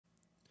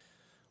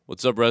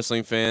What's up,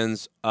 wrestling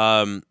fans?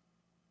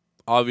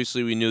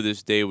 Obviously, we knew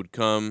this day would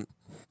come.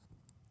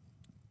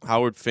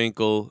 Howard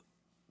Finkel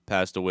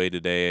passed away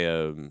today.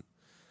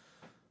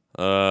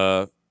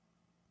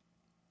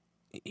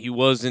 He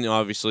wasn't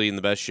obviously in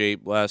the best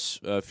shape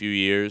last few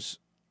years,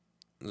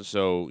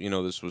 so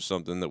this was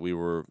something that we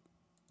were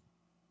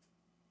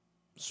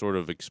sort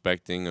of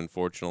expecting,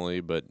 unfortunately,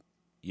 but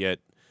yet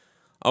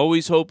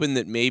always hoping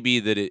that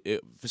maybe that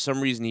it for some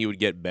reason he would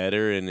get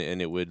better and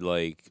it would,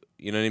 like,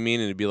 you know what I mean?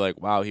 And it'd be like,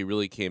 wow, he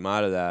really came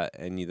out of that,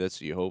 and that's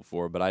what you hope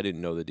for. But I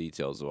didn't know the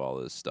details of all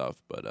this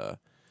stuff. But,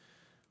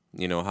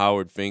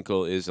 Howard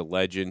Finkel is a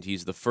legend.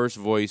 He's the first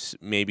voice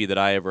maybe that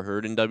I ever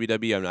heard in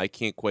WWE. I mean, I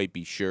can't quite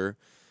be sure.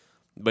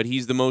 But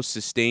he's the most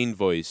sustained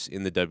voice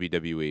in the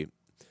WWE.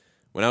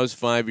 When I was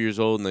 5 years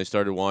old and I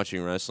started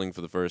watching wrestling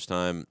for the first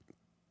time,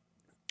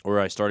 or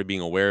I started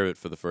being aware of it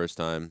for the first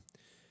time,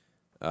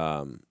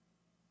 there's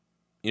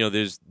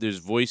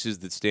voices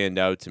that stand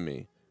out to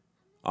me.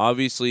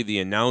 Obviously, the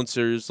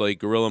announcers like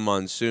Gorilla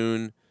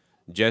Monsoon,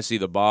 Jesse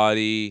the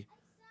Body,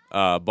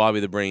 Bobby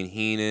the Brain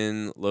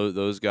Heenan,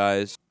 those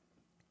guys.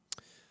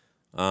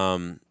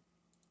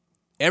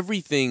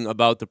 Everything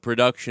about the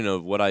production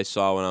of what I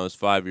saw when I was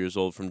 5 years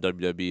old from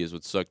WWE is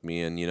what sucked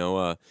me in.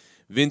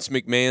 Vince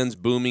McMahon's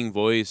booming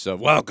voice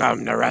of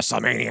 "Welcome to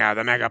WrestleMania,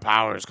 the Mega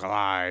Powers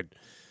collide,"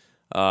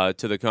 to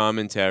the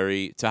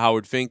commentary, to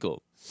Howard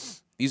Finkel.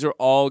 These are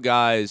all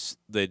guys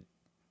that,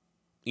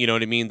 you know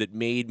what I mean, that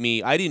made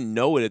me. I didn't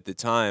know it at the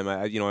time.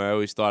 I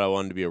always thought I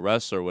wanted to be a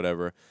wrestler or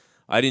whatever.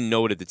 I didn't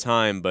know it at the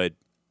time, but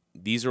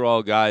these are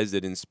all guys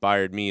that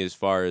inspired me as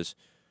far as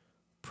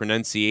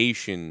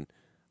pronunciation,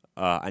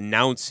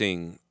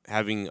 announcing,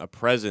 having a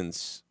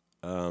presence.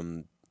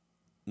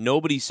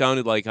 Nobody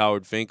sounded like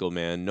Howard Finkel,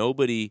 man.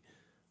 Nobody,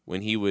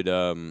 when he would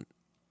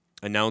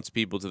announce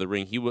people to the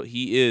ring,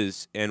 he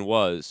is and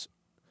was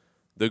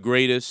the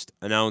greatest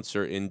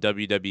announcer in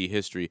WWE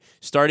history,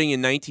 starting in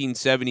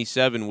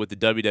 1977 with the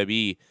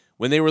WWE,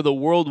 when they were the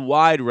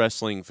Worldwide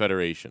Wrestling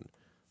Federation.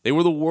 They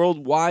were the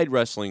Worldwide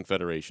Wrestling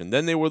Federation.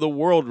 Then they were the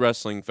World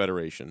Wrestling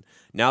Federation.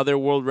 Now they're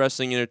World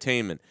Wrestling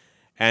Entertainment.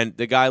 And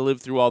the guy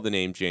lived through all the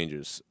name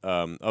changes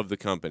of the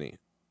company.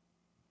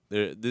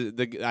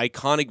 The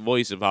iconic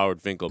voice of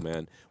Howard Finkel,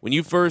 man. When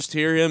you first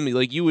hear him,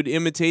 like, you would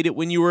imitate it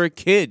when you were a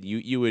kid.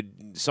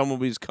 Someone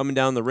was coming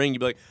down the ring, you'd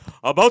be like,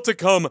 "About to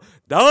come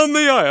down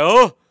the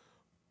aisle,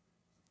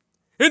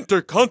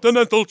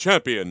 Intercontinental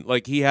Champion."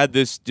 Like, he had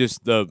this,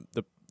 just the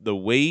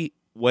way,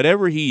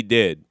 whatever he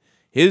did,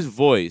 his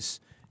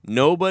voice,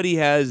 nobody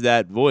has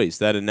that voice,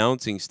 that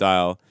announcing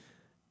style.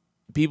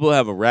 People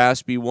have a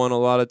raspy one a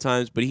lot of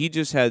times, but he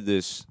just had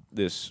this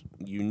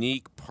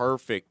unique,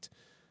 perfect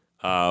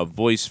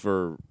voice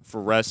for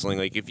wrestling.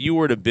 Like, if you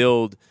were to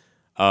build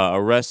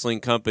a wrestling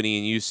company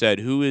and you said,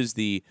 who is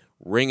the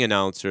ring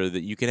announcer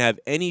that you can have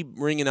any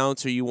ring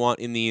announcer you want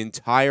in the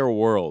entire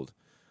world,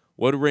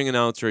 what ring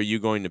announcer are you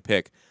going to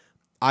pick?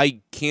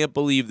 I can't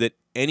believe that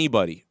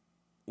anybody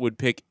would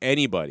pick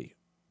anybody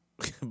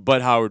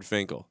but Howard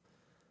Finkel.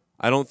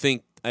 I don't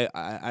think,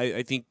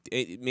 I think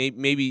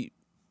maybe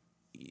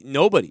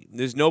nobody.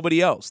 There's nobody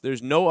else.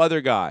 There's no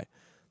other guy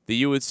that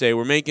you would say,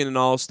 we're making an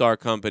all-star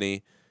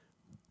company.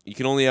 You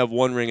can only have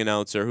one ring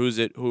announcer. Who's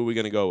it? Who are we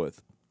going to go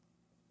with?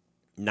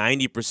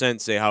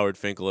 90% say Howard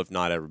Finkel, if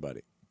not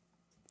everybody.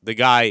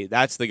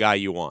 That's the guy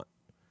you want.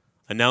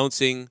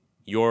 Announcing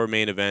your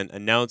main event,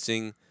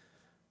 announcing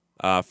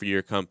for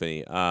your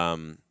company.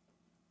 And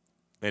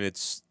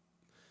it's,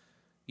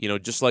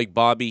 just like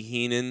Bobby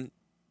Heenan,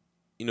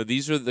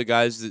 these are the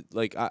guys that,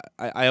 like,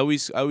 I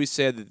always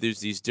say that there's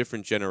these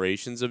different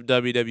generations of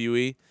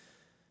WWE.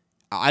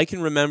 I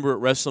can remember at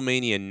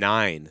WrestleMania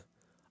 9,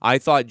 I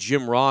thought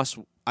Jim Ross,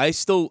 I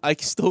still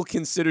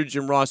consider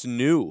Jim Ross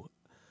new,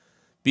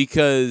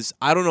 because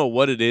I don't know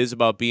what it is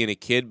about being a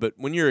kid, but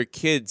when you're a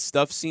kid,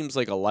 stuff seems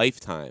like a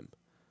lifetime.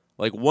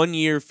 Like, 1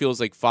 year feels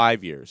like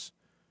 5 years.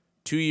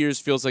 2 years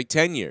feels like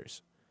 10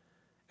 years.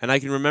 And I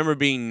can remember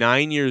being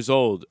 9 years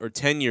old or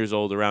 10 years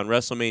old around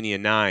WrestleMania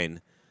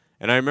 9,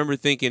 and I remember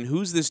thinking,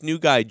 who's this new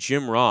guy,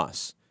 Jim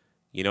Ross?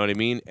 You know what I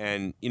mean?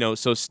 And,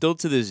 so still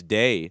to this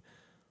day,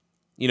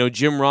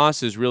 Jim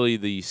Ross is really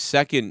the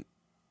second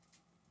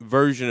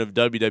version of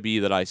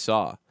WWE that I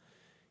saw.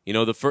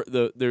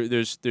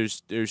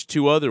 There's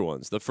two other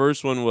ones. The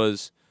first one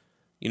was,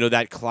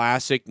 that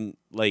classic,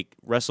 like,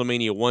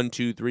 WrestleMania 1,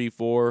 2, 3,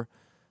 4.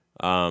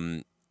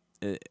 And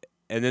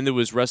then there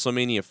was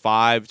WrestleMania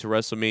 5 to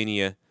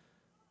WrestleMania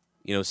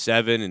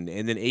 7, and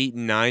then 8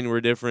 and 9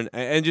 were different.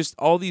 And just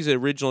all these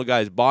original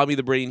guys, Bobby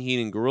the Brain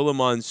Heenan, Gorilla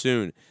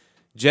Monsoon,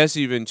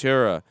 Jesse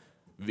Ventura,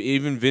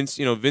 even Vince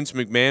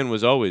McMahon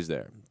was always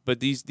there. But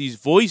these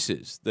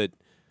voices that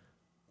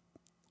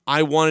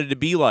I wanted to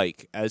be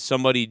like as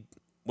somebody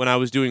when I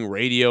was doing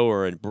radio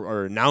or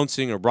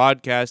announcing or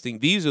broadcasting,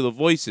 these are the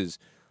voices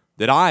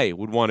that I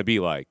would want to be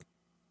like,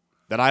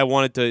 that I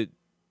wanted to,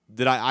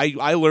 that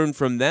I learned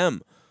from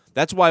them.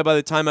 That's why by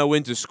the time I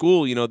went to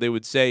school, they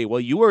would say, well,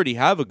 you already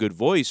have a good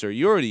voice, or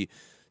you already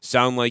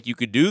sound like you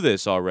could do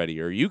this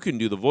already, or you can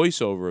do the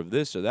voiceover of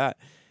this or that.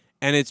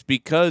 And it's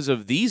because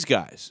of these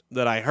guys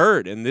that I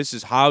heard, and this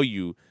is how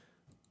you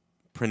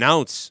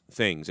pronounce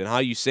things and how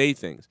you say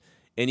things.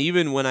 And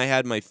even when I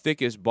had my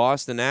thickest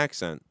Boston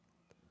accent,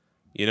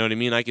 you know what I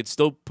mean? I could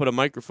still put a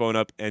microphone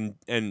up and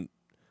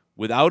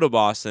without a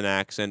Boston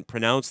accent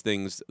pronounce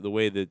things the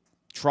way that,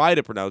 try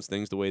to pronounce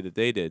things the way that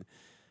they did.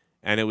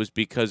 And it was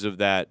because of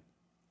that,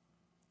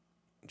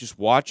 just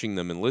watching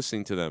them and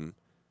listening to them,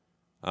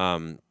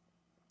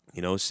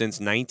 you know, since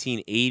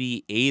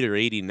 1988 or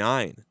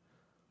 89.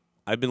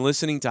 I've been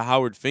listening to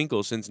Howard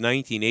Finkel since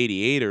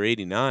 1988 or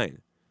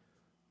 89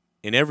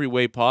 in every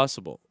way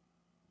possible.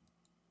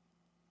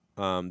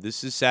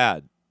 This is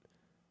sad.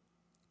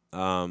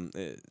 I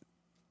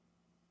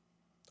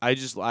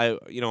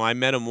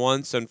met him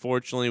once.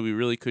 Unfortunately, we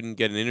really couldn't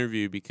get an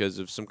interview because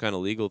of some kind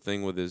of legal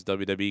thing with his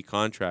WWE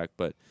contract.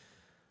 But,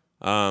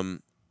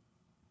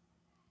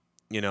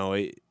 you know,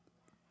 at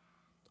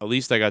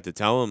least I got to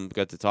tell him,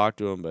 got to talk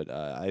to him. But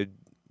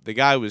the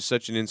guy was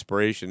such an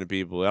inspiration to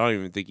people. I don't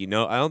even think I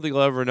don't think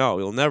he'll ever know.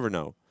 He'll never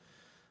know.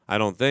 I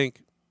don't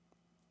think.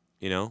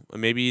 You know,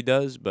 maybe he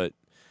does, but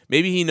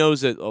maybe he knows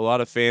that a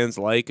lot of fans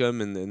like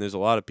him, and there's a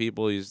lot of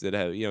people that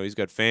have, you know, he's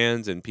got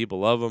fans and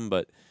people love him.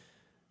 But,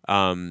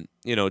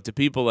 you know, to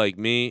people like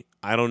me,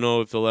 I don't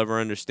know if he'll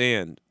ever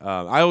understand.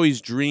 I always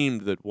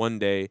dreamed that one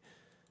day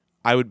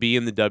I would be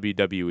in the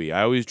WWE.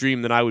 I always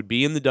dreamed that I would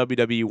be in the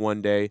WWE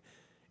one day,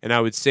 and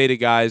I would say to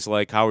guys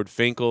like Howard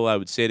Finkel, I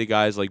would say to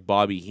guys like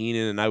Bobby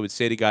Heenan, and I would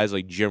say to guys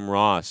like Jim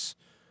Ross,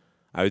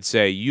 I would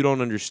say, you don't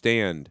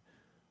understand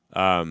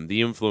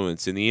the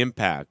influence and the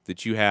impact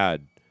that you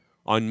had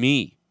on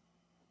me.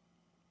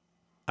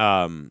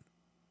 And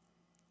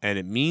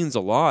it means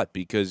a lot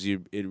because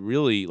it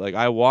really, like,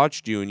 I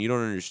watched you and you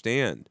don't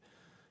understand.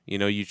 You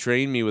know, you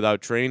trained me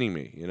without training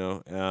me, you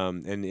know,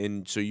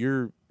 and so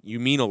you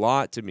mean a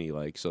lot to me,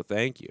 like, so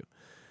thank you.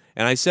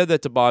 And I said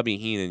that to Bobby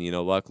Heenan, you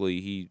know,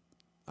 luckily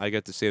I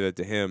got to say that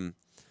to him.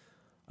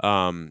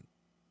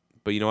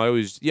 But, you know, I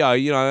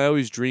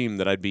always dreamed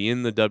that I'd be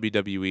in the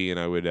WWE and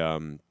I would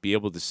be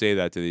able to say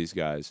that to these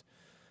guys.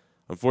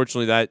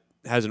 Unfortunately, that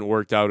hasn't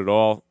worked out at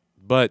all.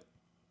 But,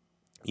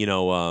 you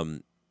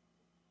know,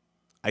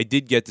 I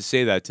did get to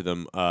say that to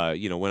them,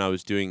 you know, when I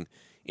was doing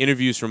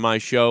interviews for my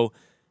show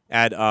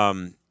at,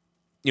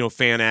 you know,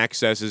 fan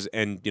accesses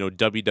and, you know,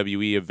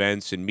 WWE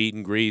events and meet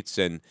and greets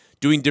and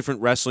doing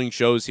different wrestling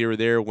shows here or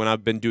there when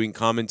I've been doing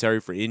commentary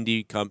for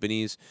indie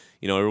companies.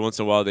 You know, every once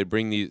in a while they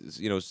bring these,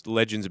 you know,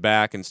 legends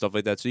back and stuff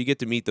like that. So you get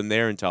to meet them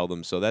there and tell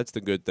them. So that's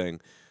the good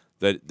thing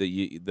that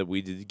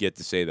we did get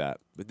to say that.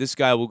 But this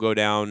guy will go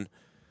down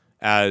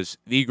as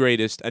the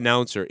greatest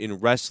announcer in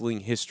wrestling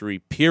history,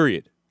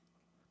 period.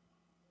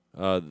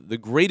 The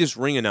greatest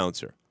ring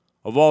announcer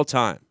of all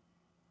time,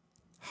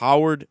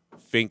 Howard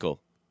Finkel.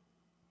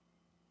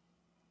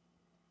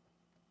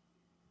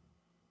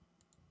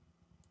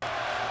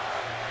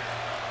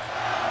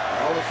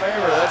 Hall of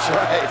Famer, that's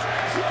right.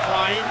 Is he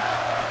crying?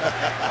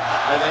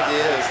 I think he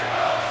is.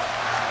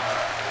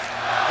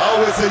 I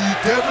would say you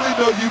definitely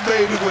know you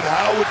made it when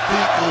Howard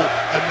Finkel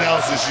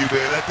announces you,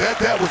 man.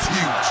 That was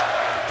huge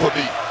for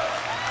me.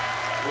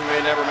 We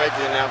may never make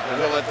the announcement.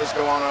 He'll let this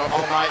go on all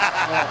night.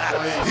 Oh,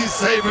 please. He's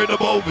savoring the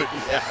moment.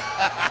 Yeah.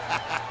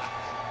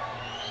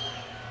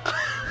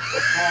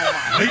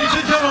 Ladies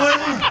and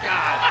gentlemen,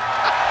 God.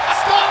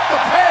 Stop the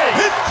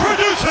pace!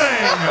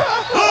 introducing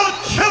the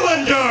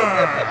challenger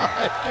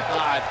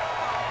God.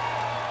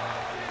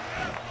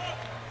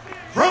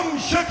 from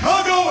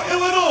Chicago,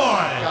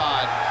 Illinois,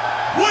 God.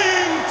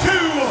 weighing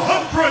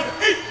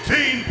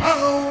 218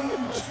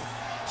 pounds,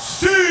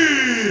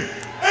 CM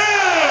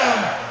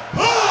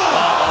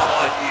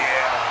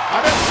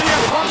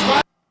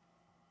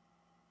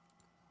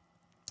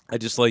I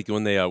just like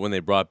when they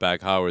brought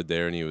back Howard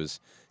there and he was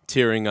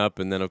tearing up,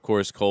 and then of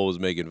course Cole was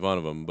making fun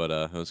of him, but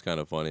it was kind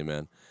of funny,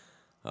 man.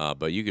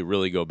 But you could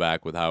really go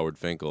back with Howard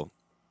Finkel,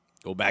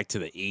 go back to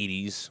the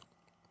 '80s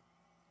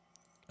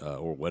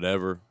or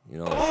whatever, you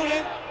know.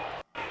 Opponent,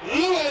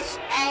 Louis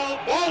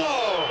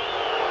Albello.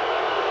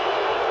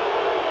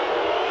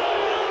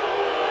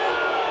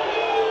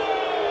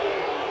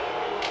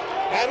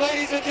 And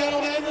ladies and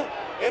gentlemen,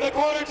 in the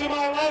corner to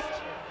my left,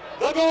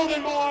 the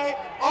Golden Boy,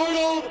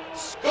 Arnold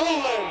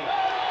Skaaland.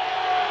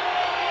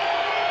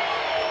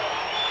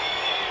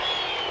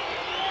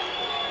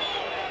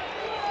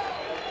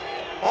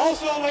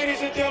 Also,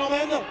 ladies and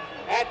gentlemen,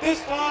 at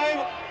this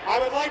time, I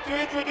would like to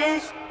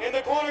introduce, in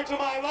the corner to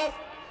my left,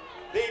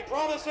 the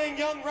promising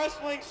young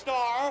wrestling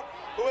star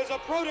who is a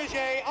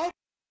protege of